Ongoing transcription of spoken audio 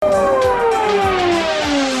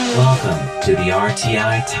to the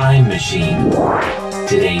RTI Time Machine.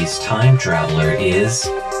 Today's time traveler is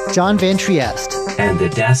John Van Trieste, and the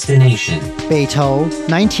destination, Beitou,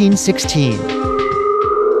 1916.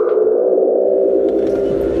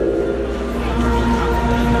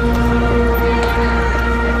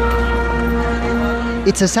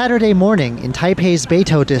 It's a Saturday morning in Taipei's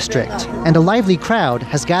Beitou district, and a lively crowd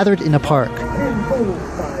has gathered in a park.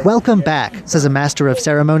 "Welcome back," says a master of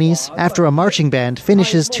ceremonies after a marching band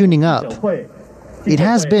finishes tuning up. It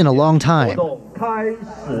has been a long time.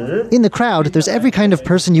 In the crowd, there's every kind of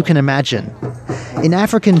person you can imagine. An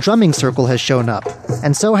African drumming circle has shown up,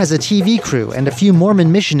 and so has a TV crew and a few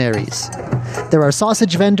Mormon missionaries. There are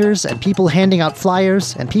sausage vendors and people handing out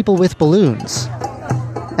flyers and people with balloons.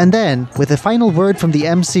 And then, with a final word from the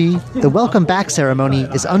MC, the welcome back ceremony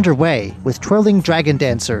is underway with twirling dragon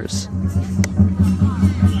dancers.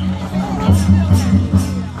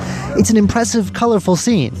 It's an impressive, colorful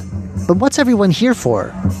scene. But what's everyone here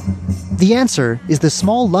for? The answer is the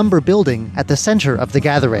small lumber building at the center of the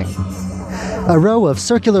gathering. A row of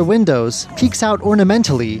circular windows peeks out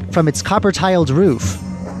ornamentally from its copper-tiled roof.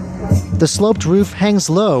 The sloped roof hangs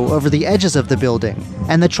low over the edges of the building,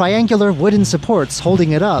 and the triangular wooden supports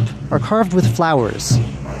holding it up are carved with flowers.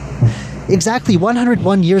 Exactly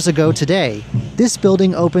 101 years ago today, this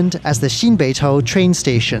building opened as the Xinbeitou train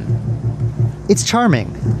station. It's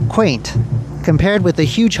charming, quaint, compared with the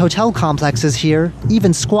huge hotel complexes here,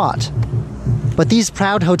 even squat. But these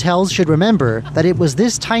proud hotels should remember that it was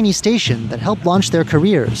this tiny station that helped launch their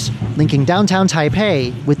careers, linking downtown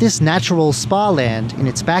Taipei with this natural spa land in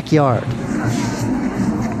its backyard.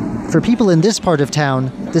 For people in this part of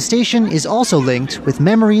town, the station is also linked with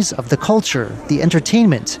memories of the culture, the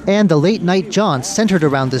entertainment, and the late-night jaunts centered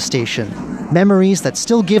around the station. Memories that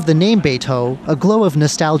still give the name Beitou a glow of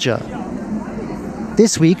nostalgia.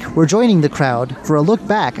 This week, we're joining the crowd for a look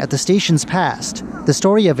back at the station's past, the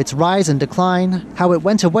story of its rise and decline, how it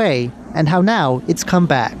went away, and how now it's come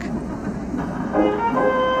back.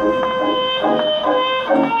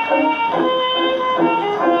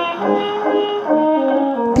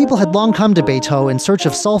 People had long come to Beitou in search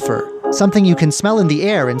of sulfur, something you can smell in the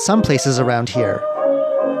air in some places around here.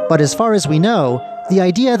 But as far as we know, the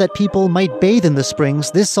idea that people might bathe in the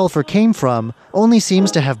springs this sulfur came from only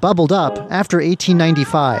seems to have bubbled up after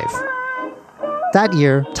 1895. That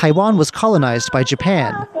year, Taiwan was colonized by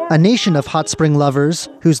Japan, a nation of hot spring lovers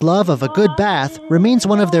whose love of a good bath remains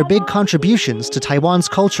one of their big contributions to Taiwan's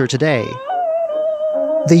culture today.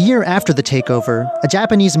 The year after the takeover, a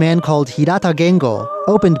Japanese man called Hirata Gengo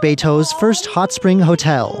opened Beitou's first hot spring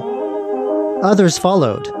hotel. Others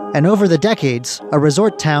followed, and over the decades, a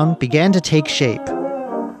resort town began to take shape.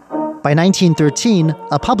 By 1913,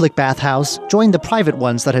 a public bathhouse joined the private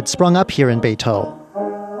ones that had sprung up here in Beitou.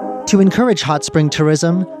 To encourage hot spring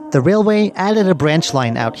tourism, the railway added a branch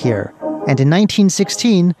line out here, and in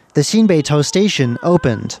 1916, the Xinbeitou station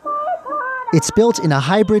opened. It's built in a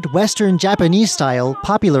hybrid Western Japanese style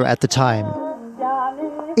popular at the time.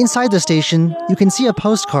 Inside the station, you can see a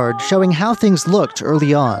postcard showing how things looked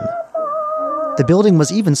early on. The building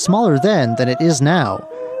was even smaller then than it is now,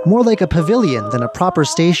 more like a pavilion than a proper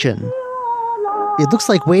station. It looks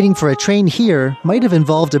like waiting for a train here might have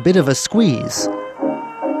involved a bit of a squeeze.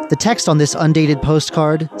 The text on this undated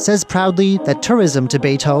postcard says proudly that tourism to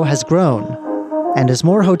Beitou has grown, and as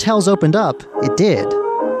more hotels opened up, it did.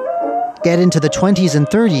 Get into the 20s and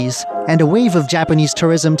 30s, and a wave of Japanese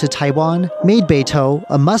tourism to Taiwan made Beitou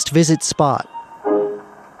a must-visit spot.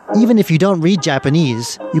 Even if you don't read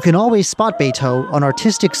Japanese, you can always spot Beitou on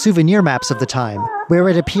artistic souvenir maps of the time, where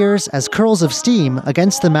it appears as curls of steam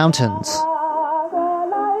against the mountains.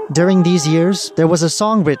 During these years, there was a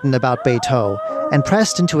song written about Beitou and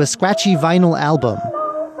pressed into a scratchy vinyl album.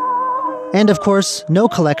 And of course, no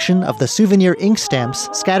collection of the souvenir ink stamps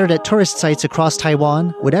scattered at tourist sites across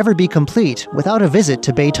Taiwan would ever be complete without a visit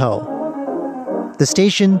to Beitou. The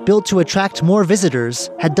station, built to attract more visitors,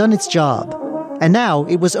 had done its job, and now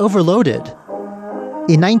it was overloaded.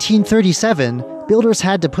 In 1937, builders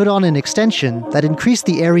had to put on an extension that increased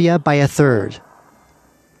the area by a third.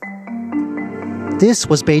 This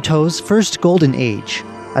was Beitou's first golden age,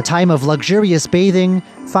 a time of luxurious bathing,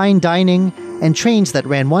 fine dining, and trains that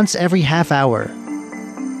ran once every half hour.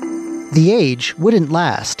 The age wouldn't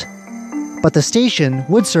last, but the station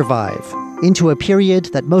would survive into a period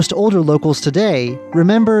that most older locals today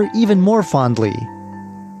remember even more fondly.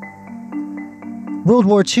 World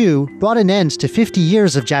War II brought an end to 50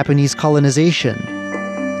 years of Japanese colonization.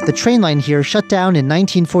 The train line here shut down in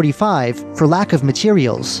 1945 for lack of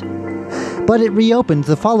materials, but it reopened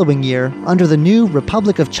the following year under the new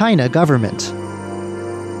Republic of China government.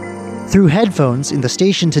 Through headphones in the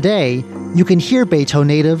station today, you can hear Beitou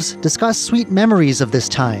natives discuss sweet memories of this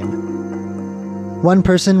time. One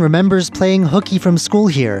person remembers playing hooky from school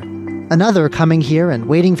here, another coming here and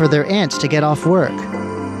waiting for their aunt to get off work.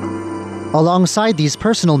 Alongside these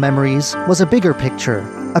personal memories was a bigger picture,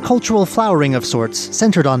 a cultural flowering of sorts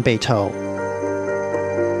centered on Beitou.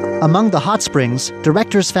 Among the hot springs,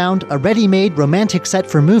 directors found a ready-made romantic set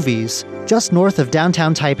for movies just north of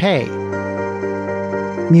downtown Taipei.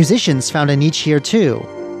 Musicians found a niche here too,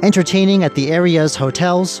 entertaining at the area's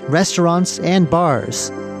hotels, restaurants, and bars.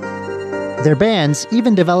 Their bands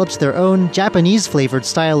even developed their own Japanese-flavored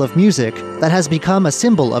style of music that has become a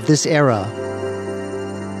symbol of this era.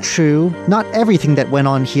 True, not everything that went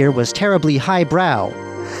on here was terribly highbrow.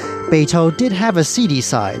 Beitou did have a seedy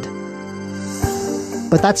side.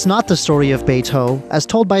 But that's not the story of Beitou as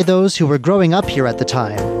told by those who were growing up here at the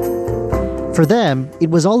time. For them, it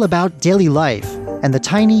was all about daily life and the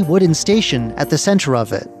tiny wooden station at the center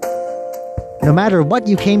of it. No matter what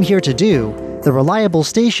you came here to do, the reliable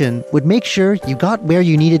station would make sure you got where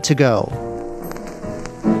you needed to go.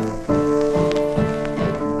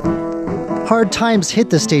 Hard times hit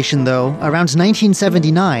the station, though, around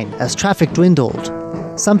 1979 as traffic dwindled.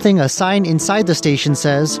 Something a sign inside the station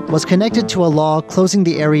says was connected to a law closing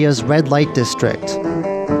the area's red light district.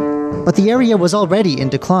 But the area was already in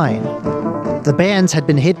decline. The bands had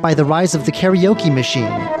been hit by the rise of the karaoke machine,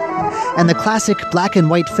 and the classic black and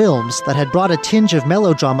white films that had brought a tinge of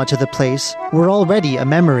melodrama to the place were already a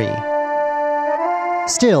memory.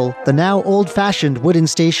 Still, the now old-fashioned wooden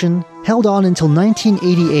station held on until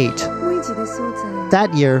 1988.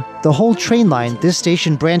 That year, the whole train line this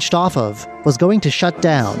station branched off of was going to shut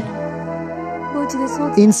down.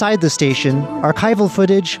 Inside the station, archival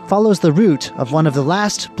footage follows the route of one of the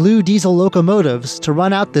last blue diesel locomotives to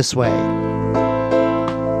run out this way.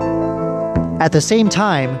 At the same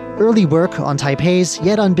time, early work on Taipei's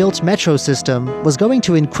yet unbuilt metro system was going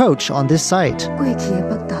to encroach on this site.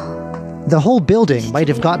 The whole building might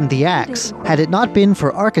have gotten the axe had it not been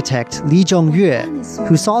for architect Li Zhongyue,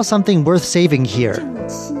 who saw something worth saving here.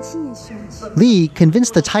 Li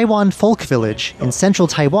convinced the Taiwan Folk Village in central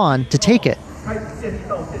Taiwan to take it.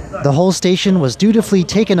 The whole station was dutifully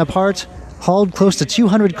taken apart, hauled close to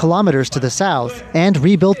 200 kilometers to the south, and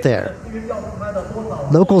rebuilt there.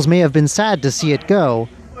 Locals may have been sad to see it go,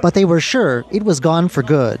 but they were sure it was gone for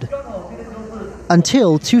good.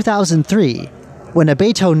 Until 2003, when a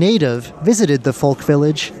Beitou native visited the folk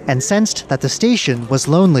village and sensed that the station was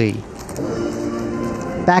lonely.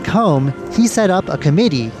 Back home, he set up a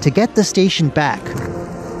committee to get the station back,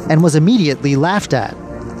 and was immediately laughed at.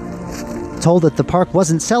 Told that the park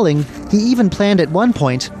wasn't selling, he even planned at one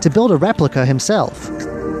point to build a replica himself.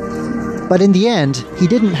 But in the end, he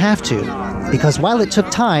didn't have to, because while it took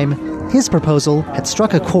time, his proposal had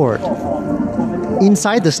struck a chord.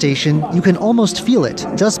 Inside the station, you can almost feel it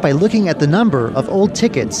just by looking at the number of old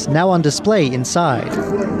tickets now on display inside.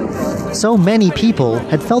 So many people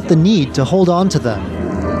had felt the need to hold on to them.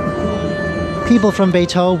 People from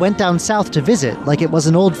Beitou went down south to visit like it was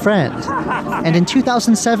an old friend. And in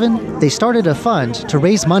 2007, they started a fund to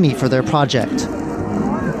raise money for their project.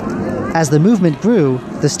 As the movement grew,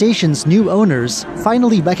 the station's new owners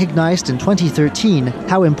finally recognized in 2013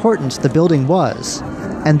 how important the building was,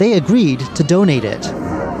 and they agreed to donate it.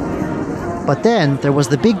 But then there was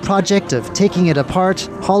the big project of taking it apart,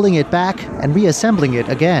 hauling it back, and reassembling it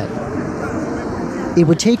again. It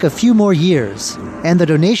would take a few more years, and the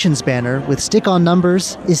donations banner with stick-on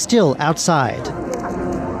numbers is still outside.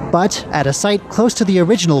 But at a site close to the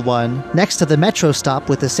original one, next to the metro stop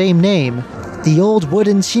with the same name, the old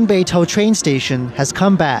wooden Xinbeitou train station has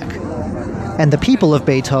come back. And the people of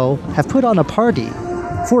Beitou have put on a party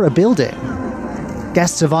for a building.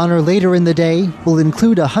 Guests of honor later in the day will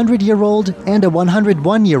include a 100-year-old and a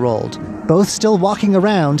 101-year-old, both still walking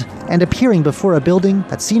around and appearing before a building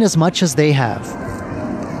that's seen as much as they have.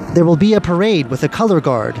 There will be a parade with a color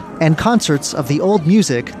guard and concerts of the old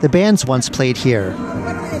music the bands once played here.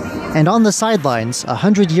 And on the sidelines,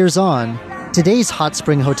 100 years on, today's hot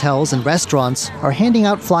spring hotels and restaurants are handing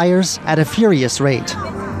out flyers at a furious rate.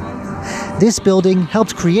 This building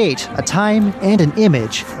helped create a time and an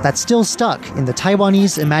image that's still stuck in the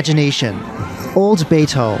Taiwanese imagination. Old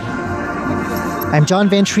Beitou. I'm John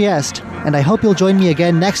Van Trieste, and I hope you'll join me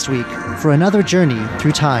again next week for another journey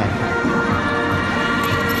through time.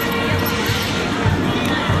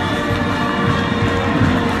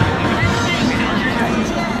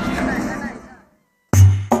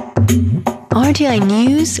 RTI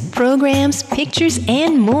News, programs, pictures,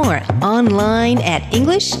 and more online at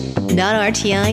english.rti.org.tw.